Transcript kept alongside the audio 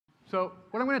So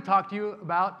what I'm going to talk to you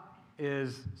about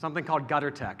is something called gutter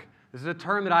tech. This is a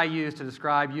term that I use to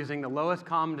describe using the lowest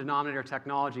common denominator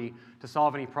technology to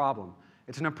solve any problem.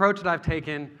 It's an approach that I've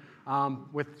taken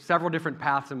with several different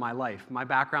paths in my life. My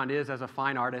background is as a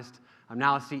fine artist. I'm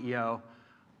now a CEO,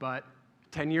 but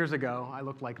 10 years ago, I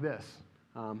looked like this.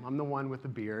 I'm the one with the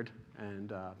beard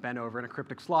and bent over in a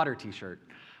Cryptic Slaughter t-shirt.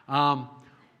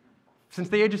 Since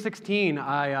the age of 16,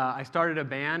 I started a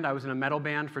band. I was in a metal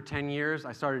band for 10 years.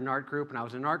 I started an art group, and I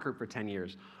was in an art group for 10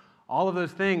 years. All of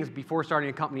those things, before starting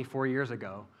a company 4 years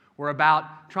ago, were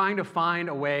about trying to find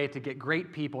a way to get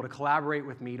great people to collaborate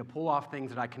with me to pull off things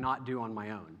that I cannot do on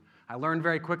my own. I learned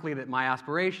very quickly that my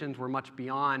aspirations were much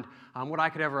beyond what I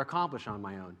could ever accomplish on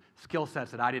my own. Skill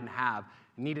sets that I didn't have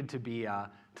needed to be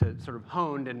sort of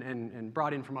honed and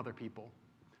brought in from other people.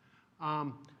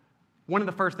 One of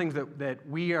the first things that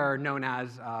we are known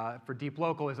as for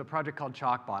Deeplocal is a project called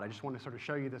Chalkbot. I just want to sort of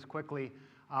show you this quickly.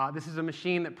 This is a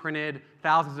machine that printed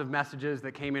thousands of messages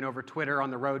that came in over Twitter on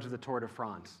the roads of the Tour de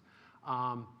France.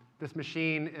 This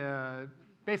machine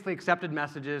basically accepted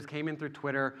messages, came in through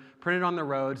Twitter, printed on the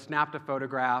road, snapped a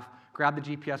photograph, grabbed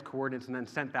the GPS coordinates, and then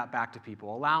sent that back to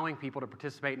people, allowing people to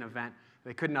participate in an event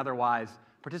they couldn't otherwise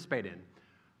participate in.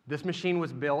 This machine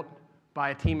was built by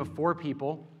a team of 4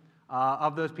 people.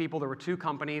 Of those people, there were 2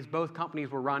 companies. Both companies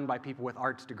were run by people with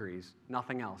arts degrees,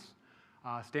 nothing else.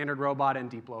 Standard Robot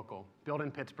and Deeplocal. Built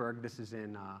in Pittsburgh. This is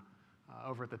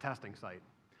over at the testing site.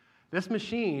 This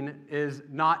machine is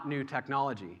not new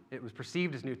technology. It was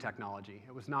perceived as new technology.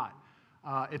 It was not.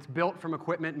 It's built from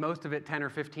equipment, most of it 10 or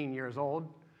 15 years old.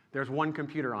 There's 1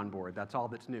 computer on board. That's all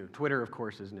that's new. Twitter, of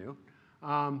course, is new.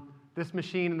 This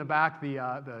machine in the back,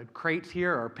 the crates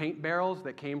here are paint barrels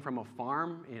that came from a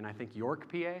farm in, I think, York,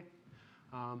 PA.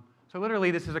 So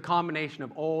literally, this is a combination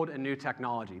of old and new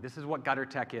technology. This is what gutter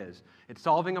tech is. It's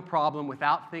solving a problem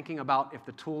without thinking about if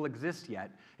the tool exists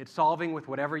yet. It's solving with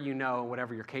whatever you know,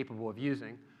 whatever you're capable of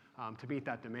using to meet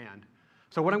that demand.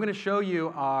 So what I'm going to show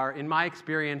you are, in my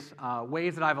experience,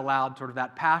 ways that I've allowed sort of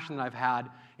that passion that I've had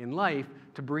in life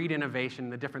to breed innovation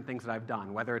in the different things that I've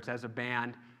done, whether it's as a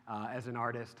band, as an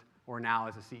artist, or now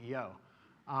as a CEO.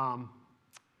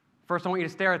 First, I want you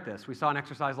to stare at this. We saw an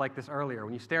exercise like this earlier.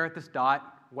 When you stare at this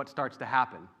dot, what starts to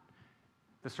happen?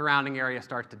 The surrounding area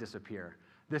starts to disappear.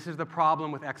 This is the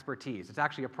problem with expertise. It's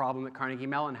actually a problem that Carnegie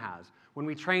Mellon has. When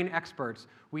we train experts,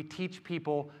 we teach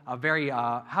people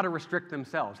how to restrict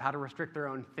themselves, how to restrict their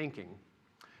own thinking.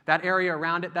 That area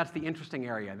around it, that's the interesting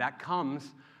area. That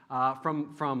comes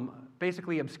from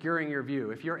basically obscuring your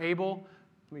view. If you're able,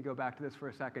 let me go back to this for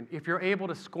a second. If you're able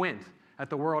to squint at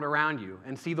the world around you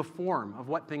and see the form of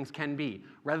what things can be,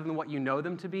 rather than what you know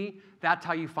them to be, that's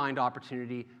how you find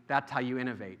opportunity, that's how you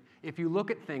innovate. If you look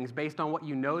at things based on what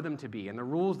you know them to be and the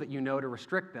rules that you know to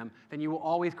restrict them, then you will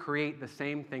always create the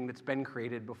same thing that's been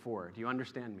created before. Do you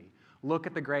understand me? Look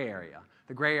at the gray area.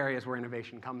 The gray area is where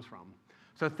innovation comes from.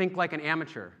 So think like an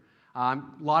amateur. A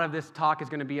lot of this talk is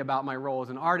going to be about my role as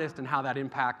an artist and how that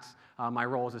impacts my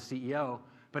role as a CEO.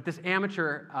 But this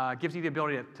amateur gives you the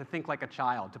ability to think like a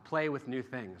child, to play with new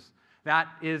things. That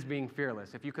is being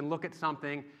fearless. If you can look at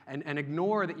something and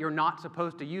ignore that you're not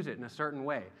supposed to use it in a certain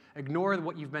way, ignore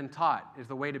what you've been taught is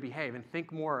the way to behave, and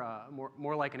think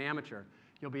more like an amateur,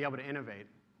 you'll be able to innovate.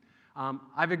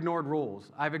 I've ignored rules.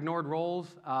 I've ignored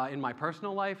rules in my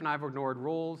personal life, and I've ignored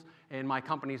rules in my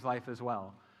company's life as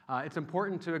well. It's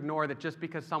important to ignore that just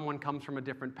because someone comes from a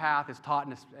different path, is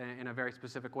taught in a very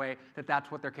specific way,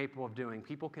 that's what they're capable of doing.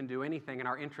 People can do anything, and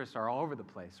our interests are all over the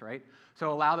place, right?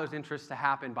 So allow those interests to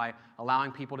happen by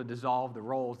allowing people to dissolve the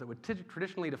roles that would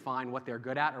traditionally define what they're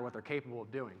good at or what they're capable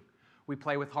of doing. We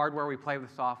play with hardware, we play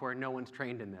with software, no one's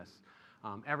trained in this.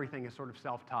 Everything is sort of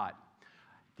self-taught.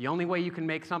 The only way you can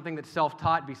make something that's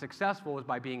self-taught be successful is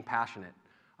by being passionate.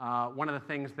 One of the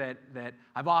things that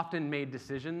I've often made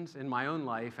decisions in my own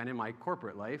life and in my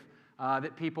corporate life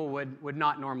that people would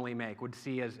not normally make, would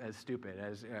see as stupid,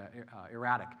 as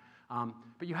erratic.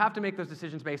 But you have to make those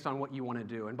decisions based on what you want to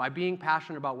do. And by being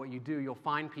passionate about what you do, you'll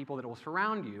find people that will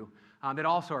surround you that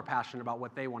also are passionate about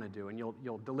what they want to do, and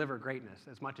you'll deliver greatness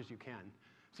as much as you can.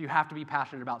 So you have to be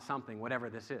passionate about something,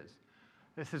 whatever this is.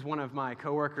 This is one of my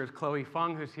coworkers, Chloe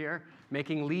Fung, who's here,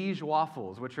 making Liege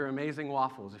waffles, which are amazing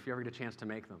waffles if you ever get a chance to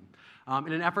make them.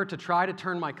 In an effort to try to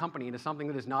turn my company into something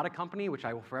that is not a company, which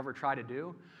I will forever try to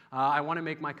do, I want to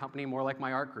make my company more like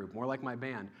my art group, more like my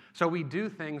band. So we do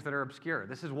things that are obscure.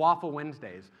 This is Waffle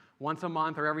Wednesdays. Once a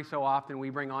month or every so often,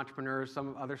 we bring entrepreneurs,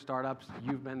 some other startups,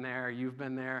 you've been there,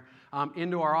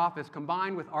 into our office,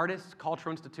 combined with artists,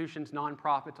 cultural institutions,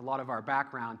 nonprofits, a lot of our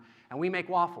background, and we make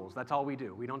waffles. That's all we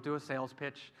do. We don't do a sales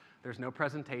pitch. There's no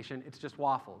presentation. It's just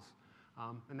waffles.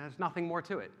 And there's nothing more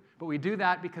to it. But we do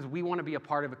that because we want to be a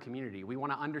part of a community. We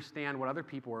want to understand what other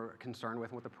people are concerned with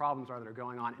and what the problems are that are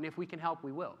going on. And if we can help,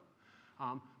 we will.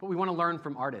 But we want to learn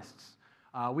from artists.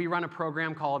 We run a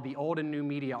program called the Old and New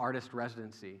Media Artist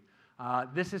Residency.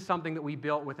 This is something that we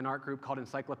built with an art group called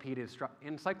Encyclopedia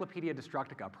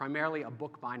Destructica, primarily a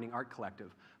bookbinding art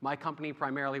collective. My company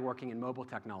primarily working in mobile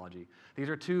technology. These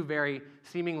are two very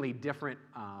seemingly different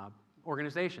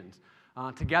organizations.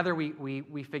 Together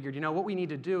we figured, what we need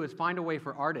to do is find a way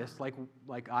for artists,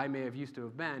 like I may have used to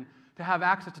have been, to have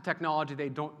access to technology they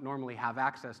don't normally have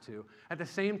access to, at the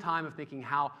same time of thinking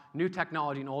how new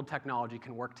technology and old technology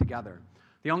can work together.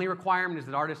 The only requirement is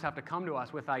that artists have to come to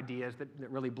us with ideas that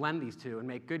really blend these two and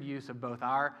make good use of both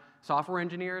our software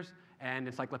engineers and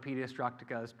Encyclopedia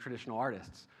Destructica's traditional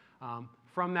artists.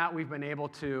 From that, we've been able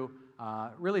to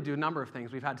really do a number of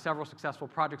things. We've had several successful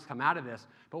projects come out of this,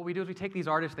 but what we do is we take these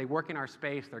artists, they work in our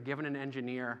space, they're given an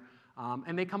engineer,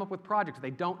 and they come up with projects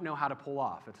they don't know how to pull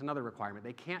off. It's another requirement.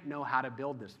 They can't know how to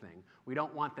build this thing. We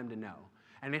don't want them to know.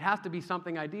 And it has to be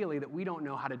something, ideally, that we don't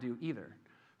know how to do either.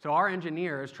 So our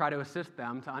engineers try to assist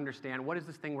them to understand what is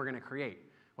this thing we're going to create,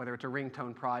 whether it's a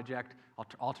ringtone project,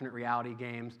 alternate reality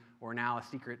games, or now a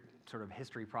secret sort of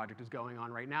history project is going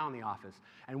on right now in the office.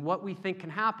 And what we think can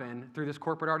happen through this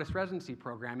corporate artist residency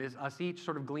program is us each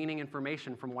sort of gleaning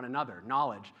information from one another,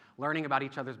 knowledge, learning about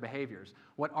each other's behaviors.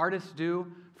 What artists do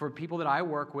for people that I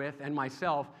work with and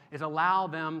myself is allow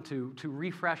them to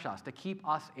refresh us, to keep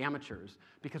us amateurs.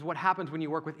 Because what happens when you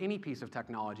work with any piece of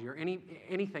technology or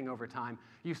anything over time,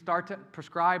 you start to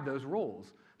prescribe those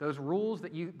rules. Those rules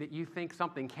that you think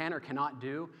something can or cannot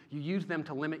do, you use them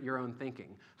to limit your own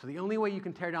thinking. So the only way you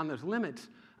can tear down those limits,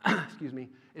 excuse me,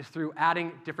 is through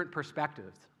adding different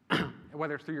perspectives,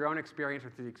 whether it's through your own experience or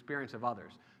through the experience of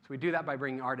others. So we do that by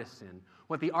bringing artists in.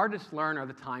 What the artists learn are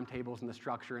the timetables and the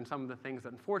structure and some of the things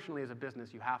that, unfortunately, as a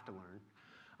business, you have to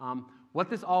learn. What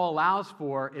this all allows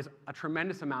for is a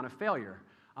tremendous amount of failure.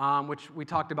 Which we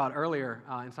talked about earlier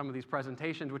in some of these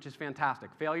presentations, which is fantastic.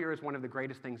 Failure is one of the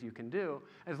greatest things you can do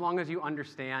as long as you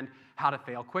understand how to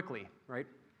fail quickly, right?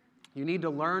 You need to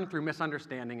learn through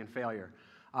misunderstanding and failure.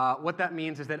 What that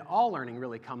means is that all learning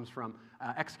really comes from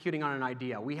executing on an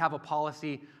idea. We have a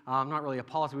policy, not really a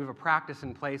policy, we have a practice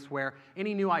in place where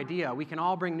any new idea, we can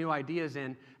all bring new ideas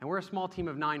in, and we're a small team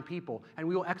of 9 people, and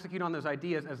we will execute on those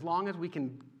ideas as long as we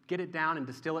can get it down and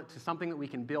distill it to something that we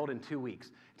can build in 2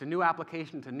 weeks. It's a new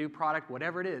application, it's a new product,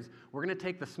 whatever it is. We're going to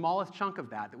take the smallest chunk of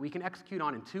that we can execute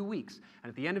on in 2 weeks. And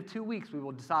at the end of 2 weeks, we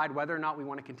will decide whether or not we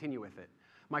want to continue with it.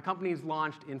 My company's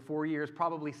launched in 4 years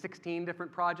probably 16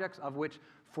 different projects, of which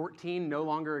 14 no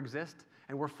longer exist.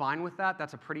 And we're fine with that.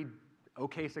 That's a pretty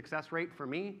okay success rate for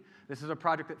me. This is a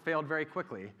project that failed very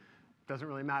quickly. Doesn't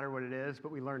really matter what it is,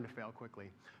 but we learn to fail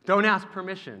quickly. Don't ask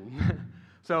permission.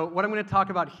 So what I'm going to talk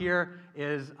about here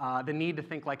is the need to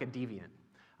think like a deviant.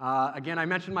 Again, I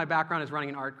mentioned my background is running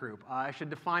an art group. I should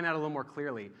define that a little more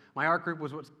clearly. My art group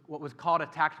was what was called a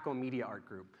tactical media art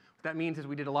group. What that means is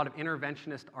we did a lot of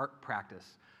interventionist art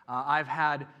practice. I've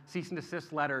had cease and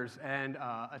desist letters and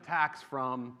attacks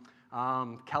from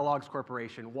Kellogg's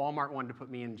Corporation. Walmart wanted to put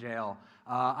me in jail.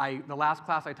 The last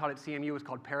class I taught at CMU was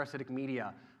called Parasitic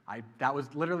Media. That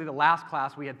was literally the last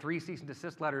class. We had 3 cease and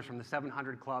desist letters from the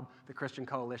 700 Club, the Christian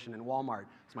Coalition, and Walmart.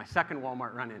 It's my second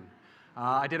Walmart run-in.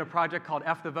 I did a project called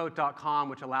fthevote.com,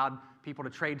 which allowed people to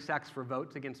trade sex for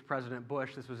votes against President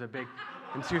Bush. This was a big,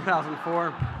 in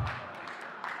 2004.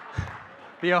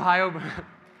 The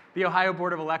Ohio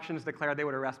Board of Elections declared they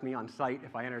would arrest me on site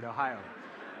if I entered Ohio.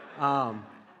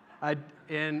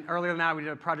 Earlier than that, we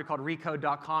did a project called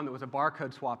recode.com that was a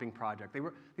barcode swapping project.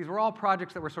 These were all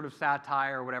projects that were sort of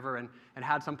satire or whatever and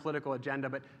had some political agenda,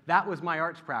 but that was my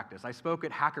arts practice. I spoke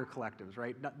at hacker collectives,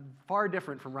 right? Far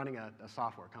different from running a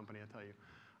software company, I tell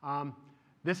you.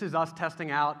 This is us testing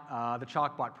out the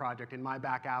Chalkbot project in my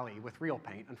back alley with real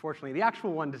paint. Unfortunately, the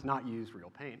actual one does not use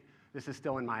real paint. This is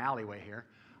still in my alleyway here.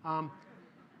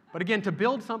 But again, to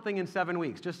build something in 7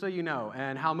 weeks, just so you know,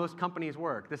 and how most companies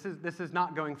work, this is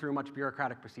not going through much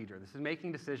bureaucratic procedure. This is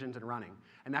making decisions and running.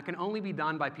 And that can only be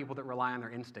done by people that rely on their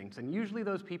instincts. And usually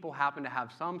those people happen to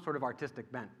have some sort of artistic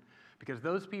bent, because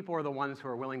those people are the ones who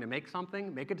are willing to make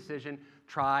something, make a decision,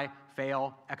 try,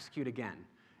 fail, execute again.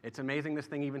 It's amazing this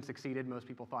thing even succeeded. Most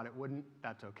people thought it wouldn't.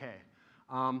 That's okay.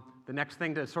 The next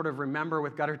thing to sort of remember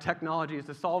with gutter technology is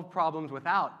to solve problems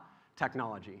without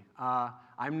technology.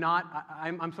 I'm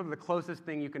sort of the closest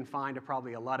thing you can find to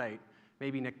probably a Luddite.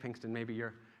 Maybe Nick Pinkston, maybe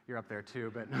you're up there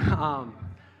too, but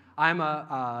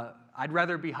I'd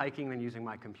rather be hiking than using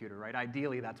my computer, right?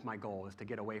 Ideally, that's my goal, is to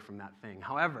get away from that thing.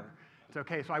 However, It's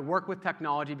okay, so I work with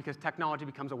technology because technology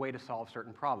becomes a way to solve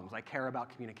certain problems. I care about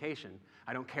communication.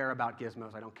 I don't care about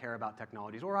gizmos. I don't care about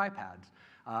technologies or iPads.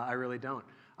 I really don't.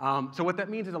 So what that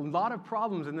means is a lot of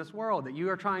problems in this world that you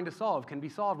are trying to solve can be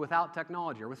solved without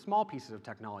technology or with small pieces of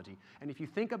technology. And if you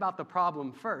think about the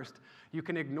problem first, you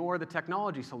can ignore the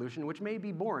technology solution, which may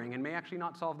be boring and may actually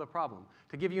not solve the problem.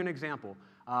 To give you an example,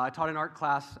 I taught an art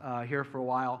class here for a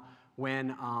while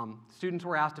when students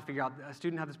were asked to figure out, a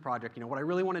student had this project, what I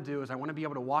really want to do is I want to be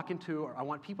able to walk into, or I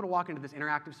want people to walk into this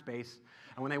interactive space,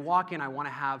 and when they walk in, I want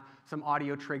to have some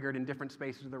audio triggered in different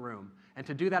spaces of the room. And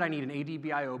to do that, I need an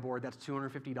ADBIO board that's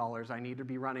 $250. I need to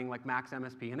be running like max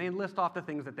MSP, and they list off the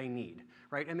things that they need,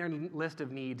 right? And their list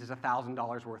of needs is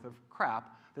 $1,000 worth of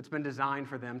crap that's been designed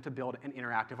for them to build an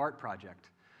interactive art project.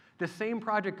 The same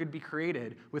project could be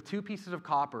created with 2 pieces of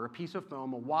copper, a piece of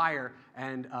foam, a wire,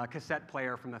 and a cassette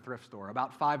player from the thrift store,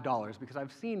 about $5, because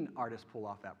I've seen artists pull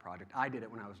off that project. I did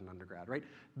it when I was an undergrad, right?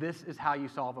 This is how you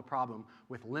solve a problem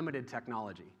with limited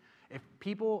technology. If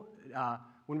people,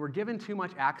 when we're given too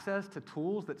much access to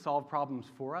tools that solve problems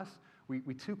for us,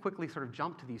 we too quickly sort of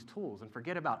jump to these tools and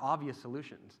forget about obvious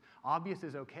solutions. Obvious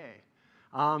is okay.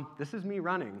 This is me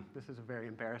running. This is a very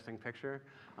embarrassing picture.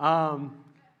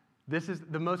 This is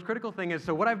the most critical thing is,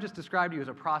 so what I've just described to you is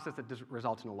a process that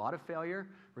results in a lot of failure,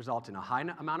 results in a high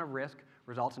amount of risk,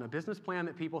 results in a business plan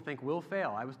that people think will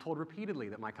fail. I was told repeatedly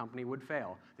that my company would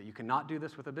fail, that you cannot do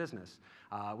this with a business.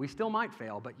 We still might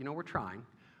fail, but we're trying.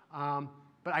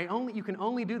 But you can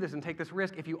only do this and take this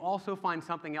risk if you also find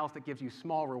something else that gives you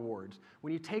small rewards.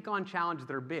 When you take on challenges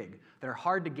that are big, that are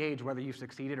hard to gauge whether you've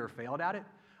succeeded or failed at it,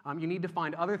 you need to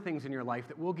find other things in your life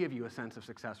that will give you a sense of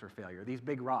success or failure. These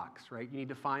big rocks, right? You need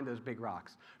to find those big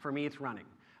rocks. For me, it's running.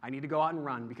 I need to go out and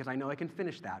run because I know I can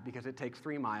finish that because it takes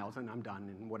 3 miles and I'm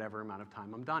done in whatever amount of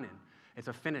time I'm done in. It's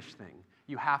a finish thing.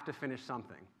 You have to finish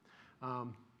something.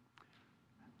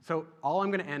 So all I'm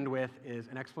going to end with is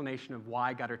an explanation of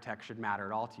why gutter tech should matter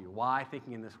at all to you, why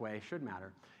thinking in this way should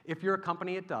matter. If you're a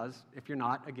company, it does. If you're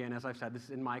not, again, as I've said, this is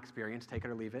in my experience, take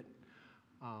it or leave it.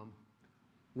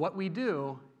 What we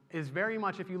do is very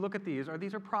much, if you look at these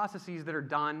are processes that are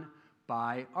done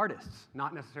by artists,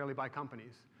 not necessarily by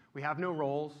companies. We have no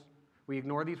roles. We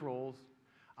ignore these roles.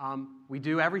 We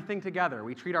do everything together.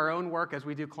 We treat our own work as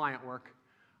we do client work.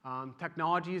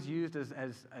 Technology is used as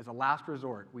a last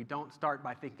resort. We don't start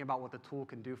by thinking about what the tool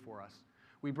can do for us.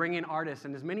 We bring in artists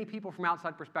and as many people from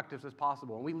outside perspectives as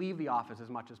possible, and we leave the office as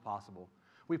much as possible.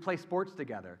 We play sports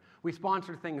together. We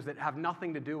sponsor things that have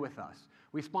nothing to do with us.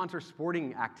 We sponsor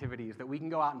sporting activities that we can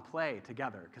go out and play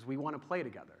together because we want to play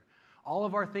together. All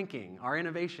of our thinking, our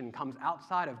innovation comes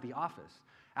outside of the office,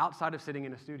 outside of sitting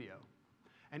in a studio.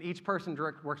 And each person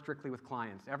works directly with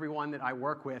clients. Everyone that I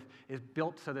work with is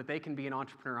built so that they can be an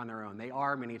entrepreneur on their own. They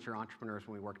are miniature entrepreneurs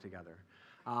when we work together.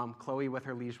 Chloe with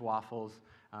her Liege waffles,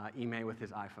 Ime with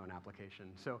his iPhone application.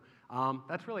 So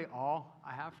that's really all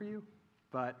I have for you.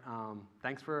 But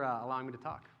thanks for allowing me to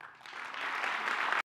talk.